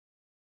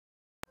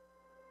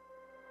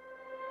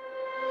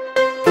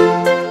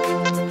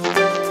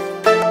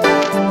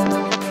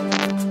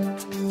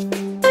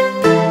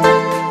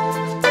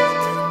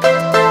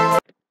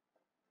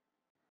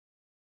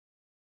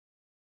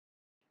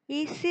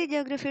Easy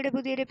ജോഗ്രഫിയുടെ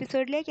പുതിയൊരു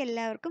എപ്പിസോഡിലേക്ക്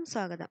എല്ലാവർക്കും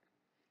സ്വാഗതം.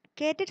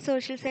 കേറ്റഡ്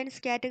സോഷ്യൽ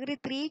സയൻസ് കാറ്റഗറി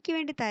 3ക്ക്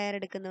വേണ്ടി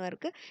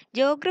തയ്യാറെടുക്കുന്നവർക്ക്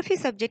ജോഗ്രഫി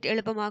സബ്ജക്റ്റ്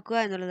എളുപ്പമാക്കുക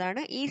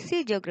എന്നുള്ളതാണ് ഈസി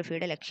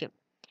ജോഗ്രഫിയുടെ ലക്ഷ്യം.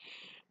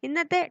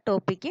 ഇന്നത്തെ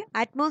ടോപ്പിക്ക്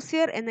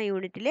അറ്റ്മോസ്ഫിയർ എന്ന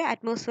യൂണിറ്റിലെ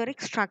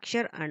അറ്റ്മോസ്ഫിയറിക്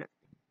സ്ട്രക്ചർ ആണ്.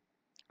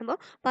 അപ്പോൾ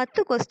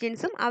 10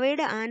 ക്വസ്റ്റ്യൻസും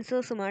അവയുടെ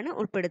ആൻസേഴ്സുമാണ്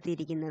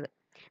ഉൾപ്പെടുത്തിയിരിക്കുന്നത്.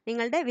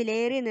 നിങ്ങളുടെ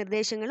വിലയേറിയ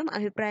നിർദ്ദേശങ്ങളും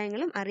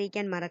അഭിപ്രായങ്ങളും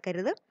അറിയിക്കാൻ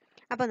മറക്കരുത്.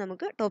 അപ്പോൾ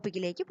നമുക്ക്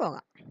ടോപ്പിക്കിലേക്ക്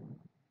പോകാം.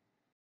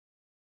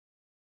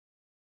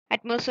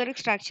 അറ്റ്മോസ്ഫിയറിക്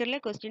സ്ട്രക്ചറിലെ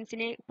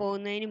ക്വസ്റ്റ്യൻസിനെ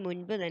പോകുന്നതിന്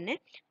മുൻപ് തന്നെ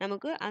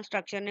നമുക്ക് ആ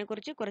സ്ട്രക്ചറിനെ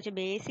കുറിച്ച് കുറച്ച്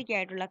ബേസിക്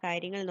ആയിട്ടുള്ള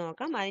കാര്യങ്ങൾ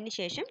നോക്കാം.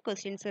 അതിനുശേഷം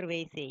ക്വസ്റ്റ്യൻസ്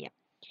റിവൈസ് ചെയ്യാം.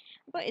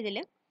 അപ്പോൾ ഇതിൽ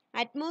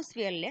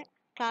അറ്റ്മോസ്ഫിയറിൽ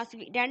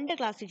രണ്ട്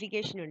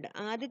ക്ലാസിഫിക്കേഷൻ ഉണ്ട്.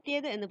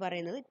 ആദ്യത്തേത് എന്ന്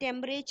പറയുന്നത്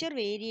ടെമ്പറേച്ചർ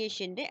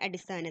വേരിയേഷൻ്റെ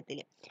അടിസ്ഥാനത്തിൽ.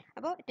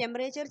 അപ്പോൾ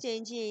ടെമ്പറേച്ചർ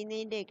ചേഞ്ച്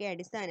ചെയ്യുന്നതിൻ്റെയൊക്കെ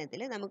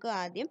അടിസ്ഥാനത്തിൽ നമുക്ക്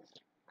ആദ്യം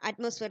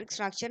അറ്റ്മോസ്ഫിയറിക്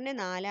സ്ട്രക്ചറിനെ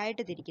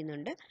 4ആയിട്ട്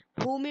തിരിക്കുന്നുണ്ട്.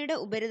 ഭൂമിയുടെ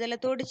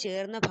ഉപരിതലത്തോട്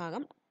ചേർന്ന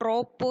ഭാഗം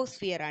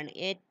ട്രോപ്പോസ്ഫിയർ ആണ്.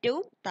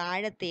 ഏറ്റവും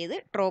താഴത്തേത്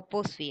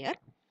ട്രോപ്പോസ്ഫിയർ,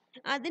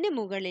 അതിന്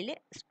മുകളിൽ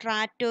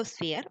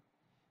സ്ട്രാറ്റോസ്ഫിയർ,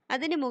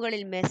 അതിന്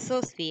മുകളിൽ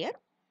മെസോസ്ഫിയർ,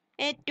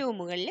 ഏറ്റവും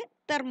മുകളിൽ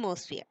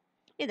തെർമോസ്ഫിയർ.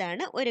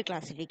 ഇതാണ് ഒരു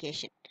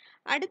ക്ലാസിഫിക്കേഷൻ.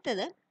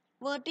 അടുത്തത്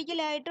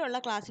വെർട്ടിക്കലായിട്ടുള്ള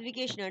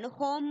ക്ലാസിഫിക്കേഷനാണ്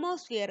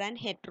ഹോമോസ്ഫിയർ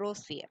ആൻഡ്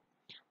ഹെട്രോസ്ഫിയർ.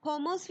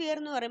 ഹോമോസ്ഫിയർ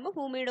എന്ന് പറയുമ്പോൾ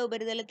ഭൂമിയുടെ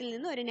ഉപരിതലത്തിൽ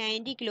നിന്ന് ഒരു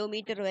 90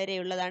 കിലോമീറ്റർ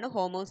വരെയുള്ളതാണ്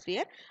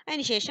ഹോമോസ്ഫിയർ.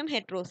 അതിനുശേഷം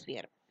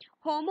ഹെട്രോസ്ഫിയർ.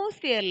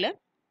 ഹോമോസ്ഫിയറിൽ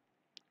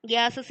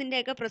ഗ്യാസസിൻ്റെ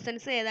ഒക്കെ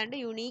പ്രസൻസ് ഏതാണ്ട്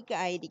യുണീക്ക്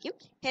ആയിരിക്കും.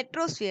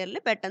 ഹെട്രോസ്ഫിയറിൽ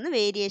പെട്ടെന്ന്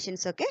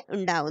വേരിയേഷൻസ് ഒക്കെ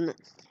ഉണ്ടാവുന്നു.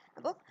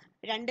 അപ്പോൾ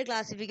രണ്ട്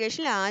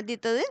ക്ലാസിഫിക്കേഷനിൽ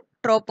ആദ്യത്തത്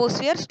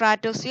ട്രോപ്പോസ്ഫിയർ,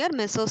 സ്ട്രാറ്റോസ്ഫിയർ,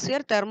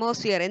 മെസോസ്ഫിയർ,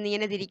 തെർമോസ്ഫിയർ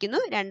എന്നിങ്ങനെ തിരിക്കുന്നു.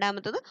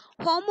 രണ്ടാമത്തത്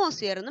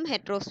ഹോമോസ്ഫിയർ എന്നും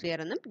ഹെട്രോസ്ഫിയർ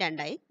എന്നും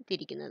രണ്ടായി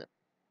തിരിക്കുന്നത്.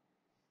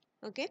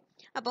 ഓക്കെ,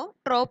 അപ്പോൾ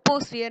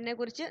ട്രോപ്പോസ്ഫിയറിനെ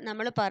കുറിച്ച്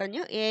നമ്മൾ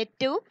പറഞ്ഞു.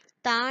 ഏറ്റവും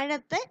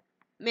താഴത്തെ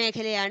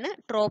മേഖലയാണ്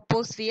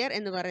ട്രോപ്പോസ്ഫിയർ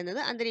എന്ന് പറയുന്നത്.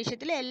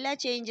 അന്തരീക്ഷത്തിലെ എല്ലാ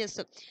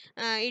ചേഞ്ചസും,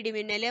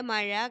 ഇടിമിന്നൽ,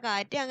 മഴ,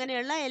 കാറ്റ്,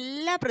 അങ്ങനെയുള്ള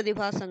എല്ലാ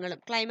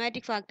പ്രതിഭാസങ്ങളും,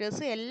 ക്ലൈമാറ്റിക്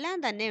ഫാക്ടേഴ്സ് എല്ലാം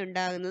തന്നെ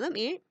ഉണ്ടാകുന്നതും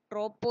ഈ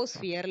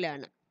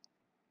ട്രോപ്പോസ്ഫിയറിലാണ്.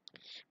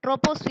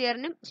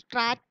 ട്രോപ്പോസ്ഫിയറിനും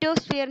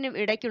സ്ട്രാറ്റോസ്ഫിയറിനും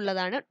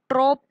ഇടയ്ക്കുള്ളതാണ്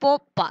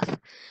ട്രോപ്പോപാസ്.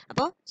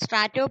 അപ്പോൾ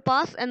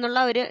സ്ട്രാറ്റോപാസ് എന്നുള്ള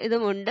ഒരു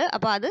ഇതുമുണ്ട്.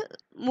 അപ്പോൾ അത്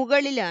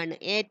മുകളിലാണ്.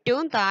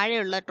 ഏറ്റവും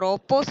താഴെയുള്ള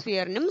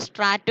ട്രോപ്പോസ്ഫിയറിനും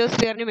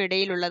സ്ട്രാറ്റോസ്ഫിയറിനും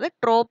ഇടയിലുള്ളത്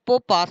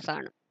ട്രോപ്പോപാസ്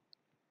ആണ്.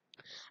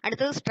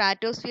 അടുത്തത്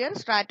സ്ട്രാറ്റോസ്ഫിയർ.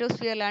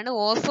 സ്ട്രാറ്റോസ്ഫിയറിലാണ്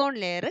ഓസോൺ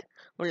ലെയർ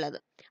ഉള്ളത്.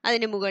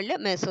 അതിന് മുകളിൽ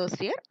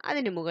മെസോസ്ഫിയർ,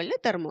 അതിന് മുകളിൽ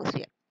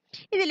തെർമോസ്ഫിയർ.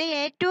 ഇതിൽ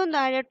ഏറ്റവും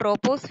താഴെ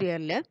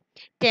ട്രോപ്പോസ്ഫിയറിൽ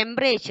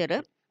ടെമ്പറേച്ചർ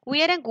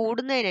ഉയരം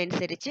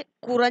കൂടുന്നതിനനുസരിച്ച്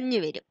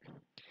കുറഞ്ഞു വരും.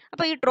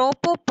 അപ്പോൾ ഈ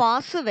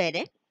ട്രോപ്പോപാസ്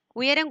വരെ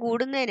ഉയരം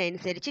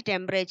കൂടുന്നതിനനുസരിച്ച്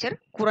ടെമ്പറേച്ചർ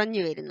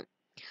കുറഞ്ഞു വരുന്നു.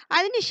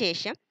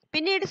 അതിനുശേഷം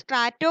പിന്നീട്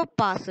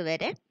സ്ട്രാറ്റോപാസ്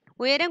വരെ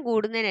ഉയരം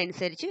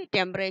കൂടുന്നതിനനുസരിച്ച്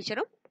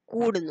ടെമ്പറേച്ചറും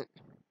കൂടുന്നു.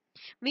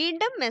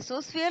 വീണ്ടും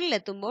മെസോസ്ഫിയറിൽ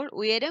എത്തുമ്പോൾ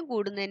ഉയരം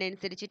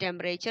കൂടുന്നതിനനുസരിച്ച്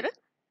ടെമ്പറേച്ചർ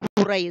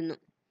കുറയുന്നു.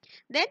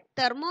 ദെൻ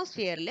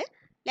തെർമോസ്ഫിയറിൽ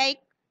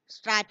ലൈക്ക്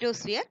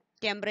സ്ട്രാറ്റോസ്ഫിയർ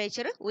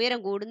ടെമ്പറേച്ചർ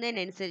ഉയരം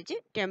കൂടുന്നതിനനുസരിച്ച്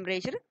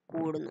ടെമ്പറേച്ചർ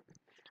കൂടുന്നു.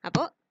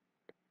 അപ്പോൾ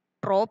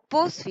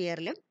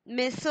ട്രോപ്പോസ്ഫിയറിലും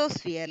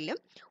മെസോസ്ഫിയറിലും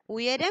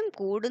ഉയരം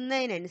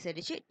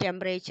കൂടുന്നതിനനുസരിച്ച്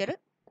ടെമ്പറേച്ചർ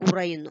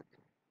കുറയുന്നു.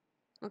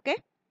 ഓക്കെ,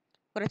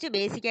 കുറച്ച്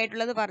ബേസിക്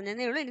ആയിട്ടുള്ളത്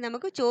പറഞ്ഞതേ ഉള്ളൂ. ഇനി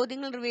നമുക്ക്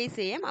ചോദ്യങ്ങൾ റിവൈസ്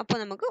ചെയ്യാം. അപ്പോൾ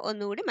നമുക്ക്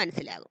ഒന്നുകൂടി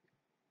മനസ്സിലാകും.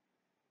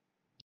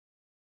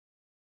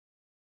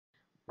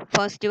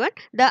 First one,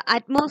 the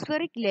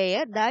atmospheric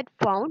layer that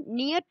found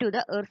near to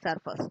the earth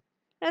surface.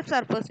 Earth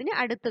സർഫസിന്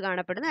അടുത്ത്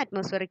കാണപ്പെടുന്ന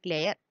atmospheric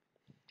layer.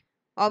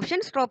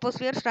 Options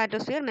troposphere,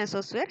 stratosphere,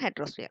 mesosphere,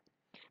 heterosphere.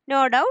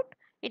 No doubt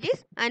it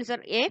is answer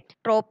A,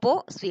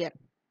 troposphere.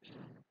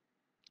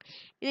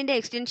 ഇതിൻ്റെ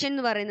എക്സ്റ്റൻഷൻ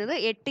എന്ന് പറയുന്നത്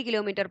 8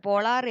 കിലോമീറ്റർ,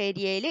 പോളാർ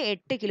ഏരിയയിൽ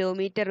 8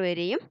 കിലോമീറ്റർ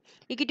വരെയും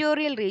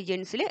equatorial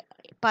റീജിയൻസിൽ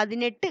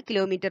 18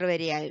 kilometre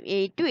വരെയായും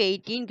 8 to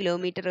 18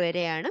 kilometre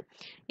വരെയാണ്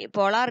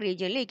polar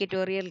റീജിയനിലും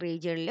equatorial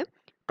റീജിയനിലും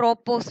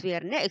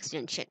ട്രോപ്പോസ്ഫിയറിൻ്റെ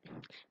extension.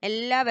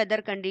 എല്ലാ weather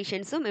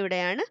കണ്ടീഷൻസും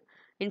ഇവിടെയാണ്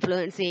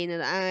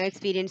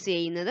എക്സ്പീരിയൻസ്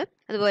ചെയ്യുന്നത്.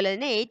 അതുപോലെ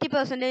തന്നെ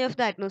 80% ഓഫ്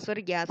ദ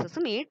അറ്റ്മോസ്ഫിയറിക്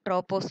ഗ്യാസസും ഈ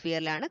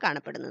ട്രോപ്പോസ്ഫിയറിലാണ്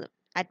കാണപ്പെടുന്നത്.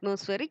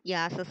 അറ്റ്മോസ്ഫിയറിക്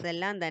ഗ്യാസസ്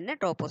എല്ലാം തന്നെ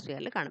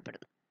ട്രോപ്പോസ്ഫിയറിൽ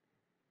കാണപ്പെടുന്നു.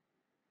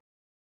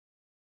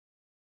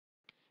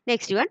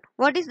 Next one,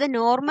 what is the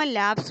normal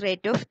lapse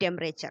rate of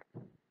temperature?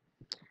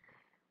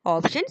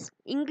 Options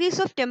increase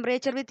of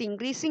temperature with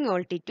increasing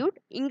altitude,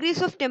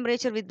 increase of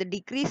temperature with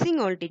decreasing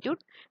altitude,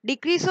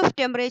 decrease of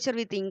temperature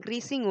with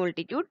increasing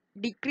altitude,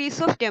 decrease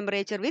of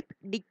temperature with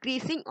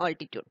decreasing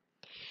altitude.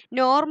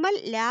 Normal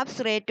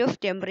lapse rate of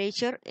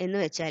temperature എന്ന്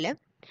വെച്ചാൽ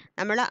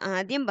നമ്മൾ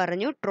ആദ്യം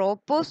പറഞ്ഞു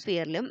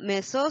ട്രോപ്പോസ്ഫിയറിലും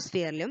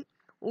മെസോസ്ഫിയറിലും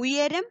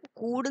ഉയരം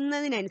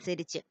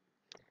കൂടുന്നതിനനുസരിച്ച്,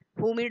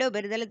 ഭൂമിയുടെ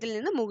ഉപരിതലത്തിൽ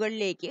നിന്ന്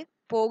മുകളിലേക്ക്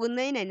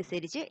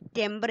പോകുന്നതിനനുസരിച്ച്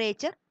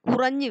ടെമ്പറേച്ചർ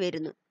കുറഞ്ഞു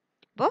വരുന്നു.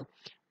 അപ്പോൾ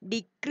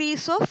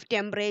decrease of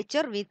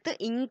temperature with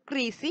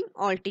increasing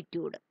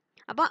altitude.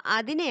 അപ്പോൾ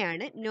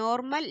അതിനെയാണ്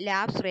normal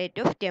lapse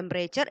rate of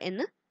temperature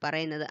എന്ന്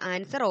പറയുന്നത്.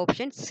 ആൻസർ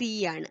ഓപ്ഷൻ സി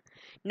ആണ്.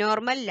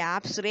 Normal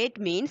lapse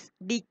rate means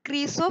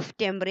decrease of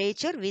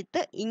temperature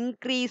with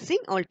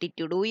increasing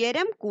altitude.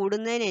 ഉയരം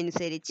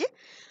കൂടുന്നതിനനുസരിച്ച്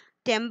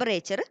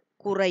ടെമ്പറേച്ചർ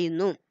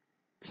കുറയുന്നു.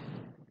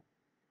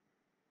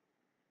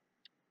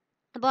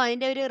 അപ്പോൾ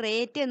അതിൻ്റെ ഒരു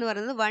റേറ്റ് എന്ന്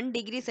പറയുന്നത് 1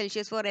 degree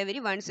Celsius for every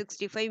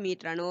 165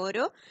 metre ആണ്.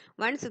 ഓരോ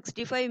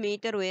 165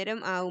 മീറ്റർ ഉയരം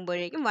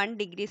ആകുമ്പോഴേക്കും 1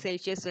 ഡിഗ്രി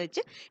സെൽഷ്യസ്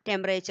വെച്ച്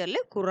ടെമ്പറേച്ചറിൽ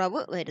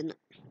കുറവ് വരുന്നു.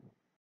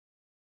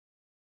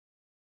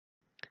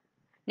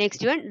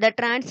 Next one, the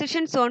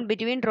transition zone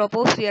between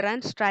troposphere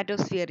and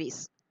stratosphere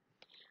is.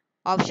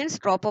 Options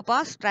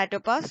tropopause,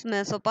 stratopause,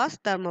 മെസോപാസ്,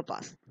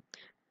 തെർമോപാസ്.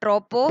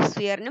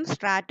 ട്രോപ്പോസ്ഫിയറിനും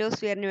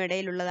സ്ട്രാറ്റോസ്ഫിയറിനും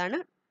ഇടയിലുള്ളതാണ്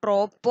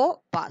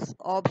tropopause.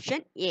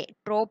 Option A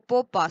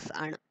tropopause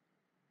ആണ്.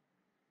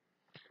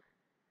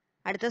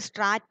 അടുത്ത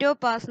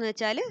സ്ട്രാറ്റോപാസ് എന്ന്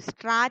വെച്ചാൽ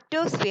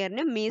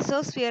സ്ട്രാറ്റോസ്ഫിയറിനും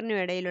മീസോസ്ഫിയറിനും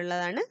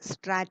ഇടയിലുള്ളതാണ്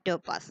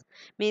സ്ട്രാറ്റോപാസ്.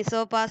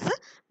 മീസോപാസ്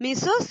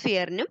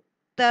മീസോസ്ഫിയറിനും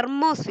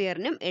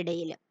തെർമോസ്ഫിയറിനും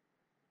ഇടയിൽ.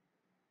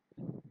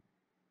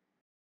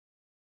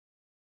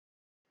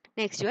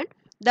 Next one,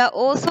 the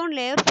ozone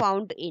layer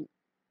found in.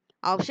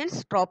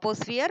 Options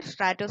troposphere,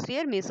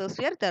 stratosphere,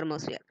 mesosphere,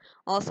 thermosphere.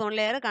 Ozone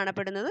layer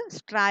കാണപ്പെടുന്നത്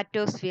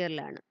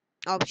സ്ട്രാറ്റോസ്ഫിയറിലാണ്.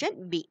 Option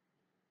B.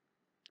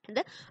 ഇത്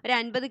ഒരു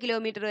 50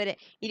 kilometre വരെ,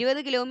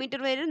 20 kilometre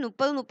വരെ,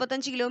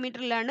 30-35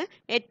 കിലോമീറ്ററിലാണ്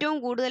ഏറ്റവും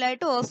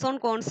കൂടുതലായിട്ട് ഓസോൺ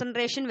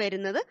കോൺസെൻട്രേഷൻ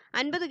വരുന്നത്.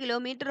 50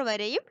 കിലോമീറ്റർ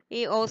വരെയും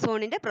ഈ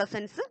ഓസോണിന്റെ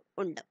പ്രസൻസ്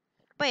ഉണ്ട്.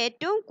 അപ്പോൾ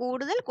ഏറ്റവും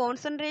കൂടുതൽ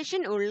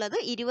കോൺസെൻട്രേഷൻ ഉള്ളത്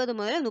 20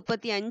 മുതൽ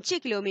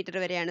 35 കിലോമീറ്റർ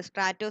വരെയാണ്.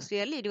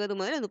 സ്ട്രാറ്റോസ്ഫിയറിൽ 20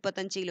 മുതൽ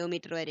 35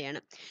 കിലോമീറ്റർ വരെയാണ്.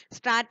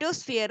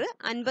 സ്ട്രാറ്റോസ്ഫിയർ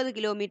 50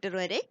 കിലോമീറ്റർ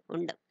വരെ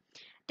ഉണ്ട്.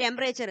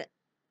 ടെമ്പറേച്ചർ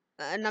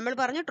നമ്മൾ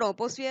പറഞ്ഞു,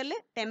 ട്രോപ്പോസ്ഫിയറിൽ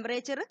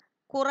ടെമ്പറേച്ചർ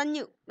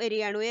കുറഞ്ഞു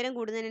വരികയാണ്, ഉയരം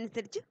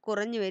കൂടുന്നതിനനുസരിച്ച്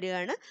കുറഞ്ഞു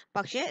വരികയാണ്.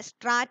 പക്ഷേ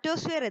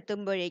സ്ട്രാറ്റോസ്ഫിയർ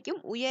എത്തുമ്പോഴേക്കും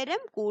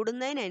ഉയരം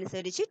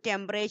കൂടുന്നതിനനുസരിച്ച്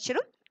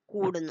ടെമ്പറേച്ചറും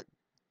കൂടുന്നു.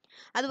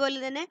 അതുപോലെ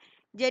തന്നെ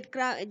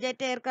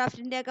ജെറ്റ്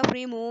എയർക്രാഫ്റ്റിൻ്റെ ഒക്കെ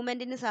ഫ്രീ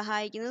മൂവ്മെന്റിന്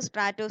സഹായിക്കുന്നത്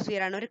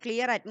സ്ട്രാറ്റോസ്ഫിയർ ആണ്. ഒരു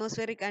ക്ലിയർ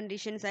അറ്റ്മോസ്ഫിയറിക്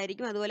കണ്ടീഷൻസ്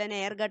ആയിരിക്കും. അതുപോലെ തന്നെ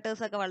എയർ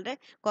ഗട്ടേഴ്സ് ഒക്കെ വളരെ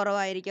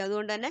കുറവായിരിക്കും.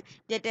 അതുകൊണ്ട് തന്നെ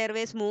ജെറ്റ്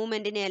എയർവേസ്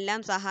മൂവ്മെന്റിന്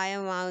എല്ലാം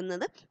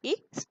സഹായമാവുന്നത് ഈ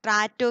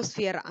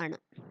സ്ട്രാറ്റോസ്ഫിയർ ആണ്.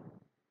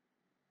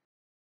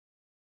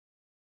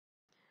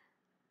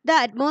 The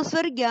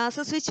atmospheric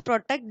gases which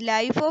protect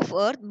life of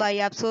Earth by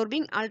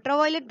absorbing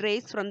ultraviolet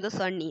rays from the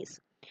sun is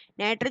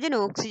nitrogen,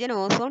 oxygen,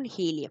 ozone,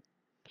 helium.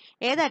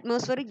 ഏത്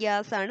അറ്റ്മോസ്ഫിയറിക്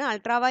ഗ്യാസ് ആണ്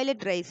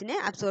അൾട്രാവയലറ്റ് റേസിനെ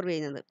അബ്സോർബ്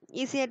ചെയ്യുന്നത്?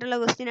 ഈസി ആയിട്ടുള്ള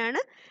ക്വസ്റ്റ്യൻ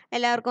ആണ്,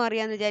 എല്ലാവർക്കും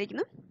അറിയാമെന്ന്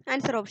വിചാരിക്കുന്നു.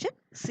 ആൻസർ ഓപ്ഷൻ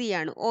സി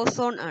ആണ്,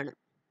 ഓസോൺ ആണ്.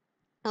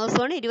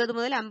 ഓസോൺ 20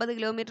 മുതൽ 50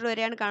 കിലോമീറ്റർ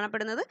വരെയാണ്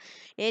കാണപ്പെടുന്നത്.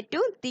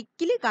 ഏറ്റവും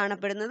തിക്കിൽ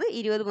കാണപ്പെടുന്നത്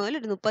 20 മുതൽ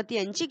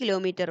 35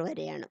 കിലോമീറ്റർ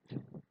വരെയാണ്.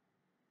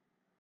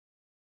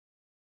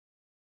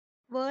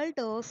 World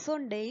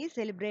Ozone Day is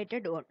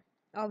celebrated on.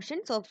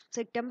 Options of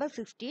September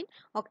 16,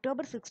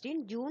 October 16,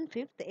 June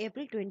 5th,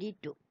 April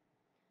 22.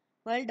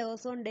 World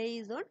Ozone Day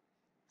is on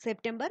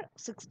September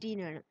 16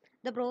 ആണ്.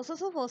 The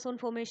process of ozone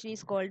formation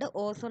is called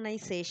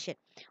ozonization.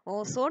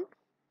 Ozone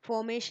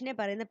ഫോമേഷനെ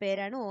പറയുന്ന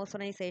പേരാണ്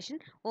ഓസോണൈസേഷൻ.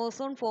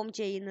 ഓസോൺ ഫോം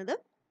ചെയ്യുന്നത്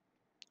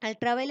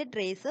ultraviolet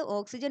raise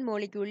oxygen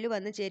മോളിക്യൂളിൽ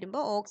വന്ന്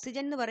ചേരുമ്പോൾ,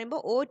 oxygen എന്ന് പറയുമ്പോൾ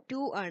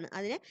O2 ആണ്.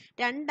 അതിനെ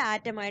 2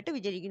 ആറ്റമായിട്ട്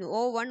വിഭജിക്കുന്നു.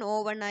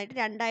 O1 ആയിട്ട്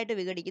 2 ആയിട്ട്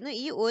വിഘടിക്കുന്നു.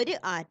 ഈ ഒരു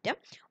ആറ്റം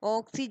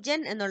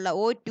ഓക്സിജൻ എന്നുള്ള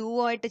O2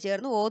 ആയിട്ട്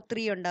ചേർന്ന്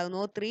O3 ഉണ്ടാകുന്നു.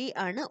 O3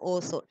 ആണ്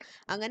ഓസോൺ.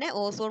 അങ്ങനെ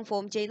ഓസോൺ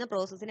ഫോം ചെയ്യുന്ന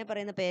പ്രോസസ്സിനെ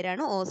പറയുന്ന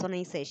പേരാണ്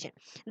ഓസോണൈസേഷൻ.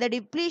 The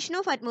depletion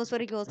of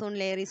atmospheric ozone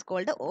layer is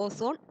called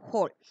ozone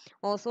whole.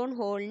 Ozone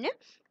ഹോളിന്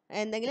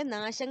എന്തെങ്കിലും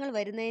നാശങ്ങൾ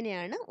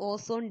വരുന്നതിനെയാണ്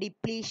ഓസോൺ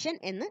ഡിപ്ലീഷൻ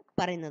എന്ന്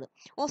പറയുന്നത്.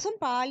 ഓസോൺ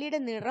പാളിയുടെ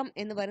നിറം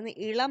എന്ന് പറയുന്നത്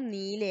ഇളം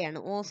നീലയാണ്.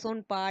 ഓസോൺ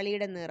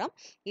പാളിയുടെ നിറം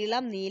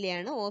ഇളം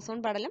നീലയാണ്. ഓസോൺ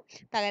പടലം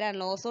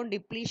തകരാനുള്ള ഓസോൺ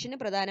ഡിപ്ലീഷന്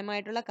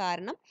പ്രധാനമായിട്ടുള്ള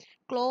കാരണം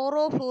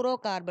ക്ലോറോ ഫ്ലൂറോ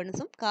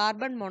കാർബൺസും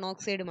കാർബൺ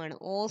മോണോക്സൈഡുമാണ്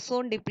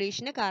ഓസോൺ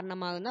ഡിപ്ലീഷന്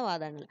കാരണമാകുന്ന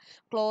വാതകങ്ങൾ.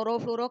 Chloro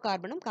fluoro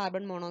കാർബണും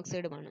carbon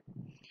മോണോക്സൈഡുമാണ്.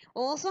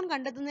 ഓസോൺ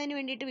കണ്ടെത്തുന്നതിന്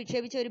വേണ്ടിയിട്ട്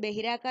വിക്ഷേപിച്ച ഒരു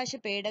ബഹിരാകാശ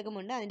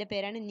പേടകമുണ്ട്. അതിന്റെ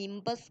പേരാണ്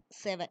നിംബസ്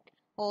 7.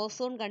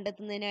 ഓസോൺ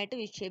കണ്ടെത്തുന്നതിനായിട്ട്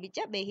വിക്ഷേപിച്ച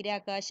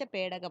ബഹിരാകാശ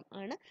പേടകം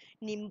ആണ്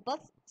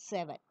nimbus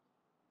 7.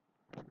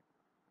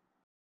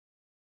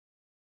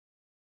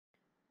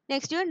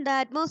 Next one, the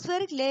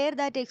atmospheric layer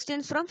that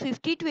extends from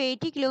 50 to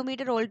 80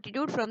 kilometer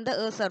altitude from the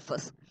Earth's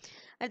surface.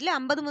 അതിൽ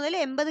 50 മുതൽ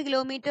 80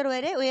 കിലോമീറ്റർ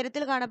വരെ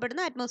ഉയരത്തിൽ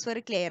കാണപ്പെടുന്ന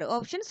atmospheric layer.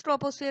 Options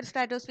troposphere,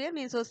 stratosphere,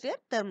 mesosphere,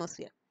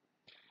 thermosphere.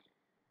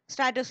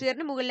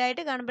 സ്ട്രാറ്റോസ്ഫിയറിന്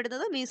മുകളിലായിട്ട്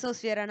കാണപ്പെടുന്നത്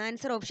മീസോസ്ഫിയർ ആണ്.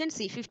 Answer option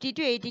C. 50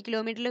 to 80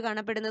 കിലോമീറ്ററിൽ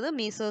കാണപ്പെടുന്നത്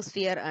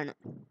മീസോസ്ഫിയർ ആണ്.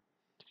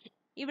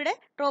 ഇവിടെ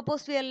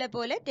ട്രോപ്പോസ്ഫിയറിലെ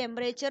പോലെ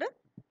ടെമ്പറേച്ചർ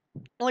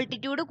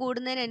ഓൾട്ടിറ്റ്യൂഡ്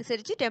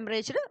കൂടുന്നതിനനുസരിച്ച്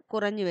ടെമ്പറേച്ചർ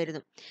കുറഞ്ഞു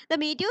വരുന്നു. The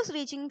മീറ്റിയോസ്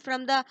reaching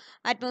from the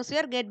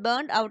atmosphere get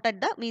burned out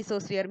at the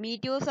mesosphere.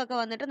 മീറ്റിയോസ് ഒക്കെ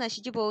വന്നിട്ട്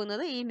നശിച്ചു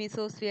പോകുന്നത് ഈ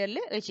മീസോസ്ഫിയറിൽ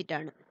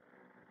വെച്ചിട്ടാണ്.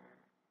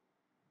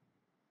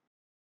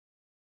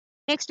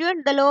 Next one,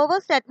 the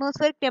lowest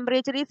atmospheric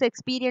temperature is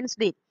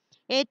experienced in.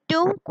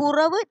 ഏറ്റവും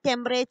കുറവ്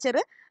ടെമ്പറേച്ചർ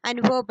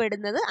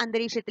അനുഭവപ്പെടുന്നത്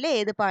അന്തരീക്ഷത്തിലെ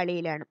ഏത്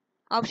പാളിയിലാണ്?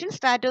 Option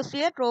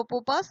stratosphere,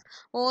 tropopause,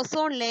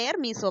 ozone layer,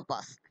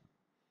 മീസോപാസ്.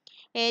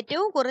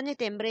 ഏറ്റവും കുറഞ്ഞ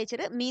ടെമ്പറേച്ചർ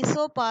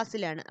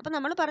മീസോപാസിലാണ്. അപ്പം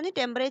നമ്മൾ പറഞ്ഞു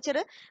ടെമ്പറേച്ചർ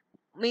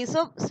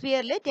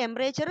മീസോസ്ഫിയറിൽ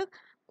ടെമ്പറേച്ചർ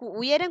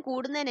ഉയരം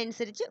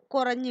കൂടുന്നതിനനുസരിച്ച്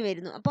കുറഞ്ഞു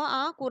വരുന്നു. അപ്പോൾ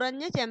ആ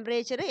കുറഞ്ഞ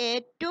ടെമ്പറേച്ചർ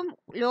ഏറ്റവും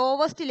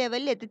ലോവസ്റ്റ്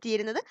ലെവലിൽ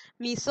എത്തിച്ചേരുന്നത്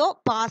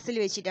മീസോപാസിൽ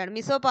വെച്ചിട്ടാണ്.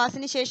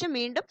 മീസോപാസിന് ശേഷം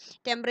വീണ്ടും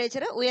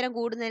ടെമ്പറേച്ചർ ഉയരം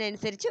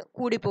കൂടുന്നതിനനുസരിച്ച്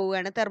കൂടി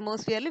പോവുകയാണ്.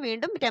 തെർമോസ്ഫിയറിൽ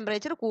വീണ്ടും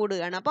ടെമ്പറേച്ചർ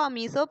കൂടുകയാണ്. അപ്പോൾ ആ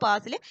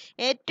മീസോപാസിൽ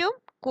ഏറ്റവും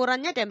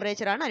കുറഞ്ഞ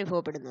ടെമ്പറേച്ചറാണ്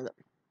അനുഭവപ്പെടുന്നത്.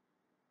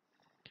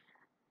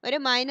 ഒരു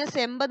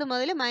 -80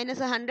 മുതൽ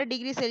 -100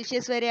 ഡിഗ്രി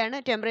സെൽഷ്യസ് വരെയാണ്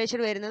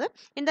ടെമ്പറേച്ചർ വരുന്നത്.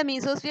 In the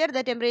mesosphere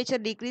the temperature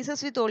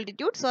decreases with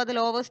altitude, so the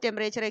lowest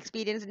temperature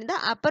experienced in the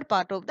upper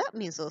part of the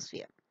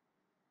mesosphere.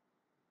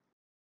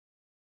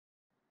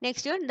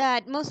 Next one, the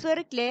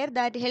atmospheric layer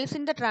that helps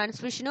in the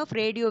transmission of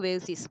radio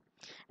waves is.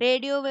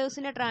 Radio waves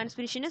in the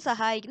transmission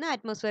സഹായിക്കുന്ന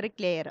atmospheric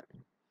layer.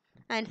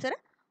 Answer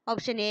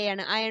option A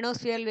ആണ്.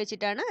 അയണോസ്ഫിയറിൽ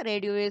വെച്ചിട്ടാണ്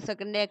radio waves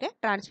ഒക്കെ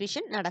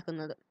transmission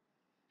നടക്കുന്നത്.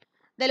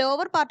 The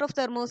lower part of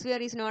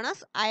thermosphere is known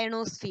as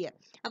ionosphere.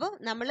 അപ്പോൾ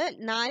നമ്മൾ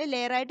 4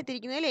 layer ആയിട്ട്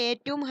തിരിക്കുന്നതിൽ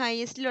ഏറ്റവും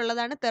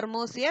ഹയസ്റ്റിലുള്ളതാണ്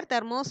thermosphere.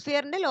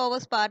 തെർമോസ്ഫിയറിന്റെ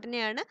lowest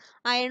പാർട്ടിനെയാണ്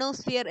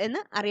ionosphere എന്ന്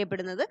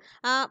അറിയപ്പെടുന്നത്.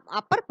 ആ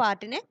അപ്പർ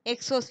പാർട്ടിനെ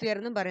എക്സോസ്ഫിയർ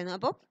എന്നും പറയുന്നു.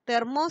 അപ്പോൾ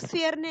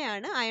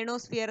തെർമോസ്ഫിയറിനെയാണ്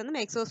അയണോസ്ഫിയർ എന്നും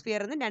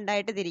എക്സോസ്ഫിയർ എന്നും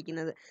രണ്ടായിട്ട്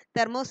തിരിക്കുന്നത്.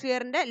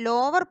 തെർമോസ്ഫിയറിന്റെ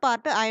ലോവർ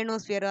പാർട്ട്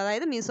അയണോസ്ഫിയർ,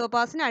 അതായത്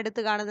മീസോപാസിന്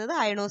അടുത്ത് കാണുന്നത്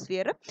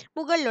ionosphere,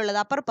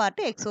 മുകളിലുള്ളത് upper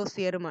part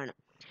എക്സോസ്ഫിയറുമാണ്.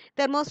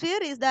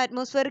 Thermosphere is the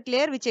atmospheric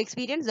layer which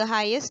experience the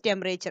highest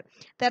temperature.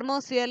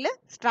 തെർമോസ്ഫിയറിൽ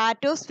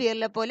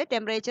സ്ട്രാറ്റോസ്ഫിയറിലെ പോലെ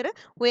ടെമ്പറേച്ചർ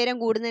ഉയരം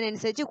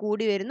കൂടുന്നതിനനുസരിച്ച്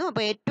കൂടി വരുന്നു.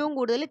 അപ്പോൾ ഏറ്റവും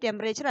കൂടുതൽ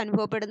ടെമ്പറേച്ചർ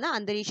അനുഭവപ്പെടുന്ന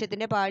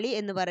അന്തരീക്ഷത്തിന്റെ പാളി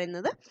എന്ന്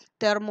പറയുന്നത്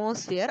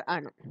തെർമോസ്ഫിയർ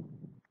ആണ്.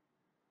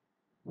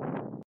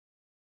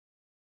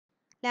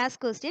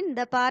 Last question,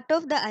 the part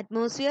of the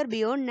atmosphere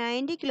beyond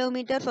 90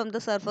 kilometre from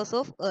the surface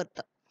of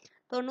earth.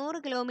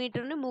 90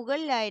 കിലോമീറ്ററിന്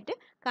മുകളിലായിട്ട്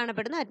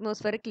കാണപ്പെടുന്ന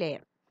atmospheric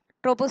layer.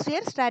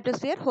 Troposphere,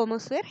 stratosphere,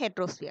 homosphere,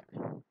 heterosphere.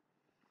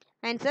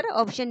 Answer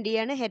option D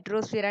ആണ്,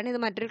 ഹെട്രോസ്ഫിയർ ആണ്. ഇത്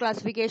മറ്റൊരു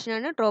ക്ലാസിഫിക്കേഷൻ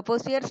ആണ്.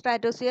 Troposphere,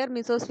 stratosphere,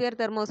 mesosphere,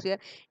 thermosphere.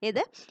 ഇത്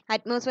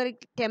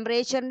അറ്റ്മോസ്ഫിയറിക്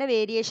ടെമ്പറേച്ചറിന്റെ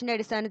വേരിയേഷന്റെ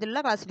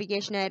അടിസ്ഥാനത്തിലുള്ള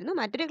ക്ലാസിഫിക്കേഷൻ ആയിരുന്നു.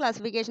 മറ്റൊരു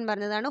ക്ലാസിഫിക്കേഷൻ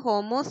പറഞ്ഞതാണ്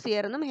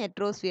ഹോമോസ്ഫിയർ എന്നും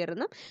ഹെട്രോസ്ഫിയർ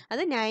എന്നും.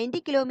 അത്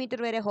 90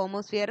 കിലോമീറ്റർ വരെ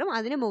ഹോമോസ്ഫിയറും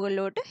അതിന്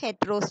മുകളിലോട്ട്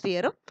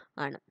ഹെട്രോസ്ഫിയറും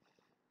ആണ്.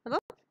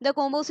 അപ്പം the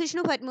composition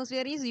of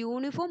atmosphere is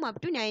uniform up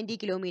to 90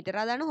 kilometre.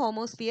 അതാണ്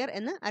ഹോമോസ്ഫിയർ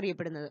എന്ന്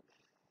അറിയപ്പെടുന്നത്.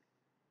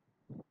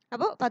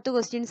 അപ്പോൾ 10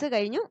 ക്വസ്റ്റ്യൻസ്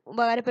കഴിഞ്ഞു.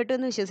 ഉപകാരപ്പെട്ടു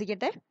എന്ന്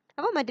വിശ്വസിക്കട്ടെ.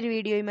 അപ്പോൾ മറ്റൊരു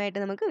വീഡിയോയുമായിട്ട്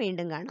നമുക്ക്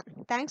വീണ്ടും കാണാം.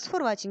 Thanks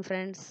for watching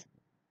friends.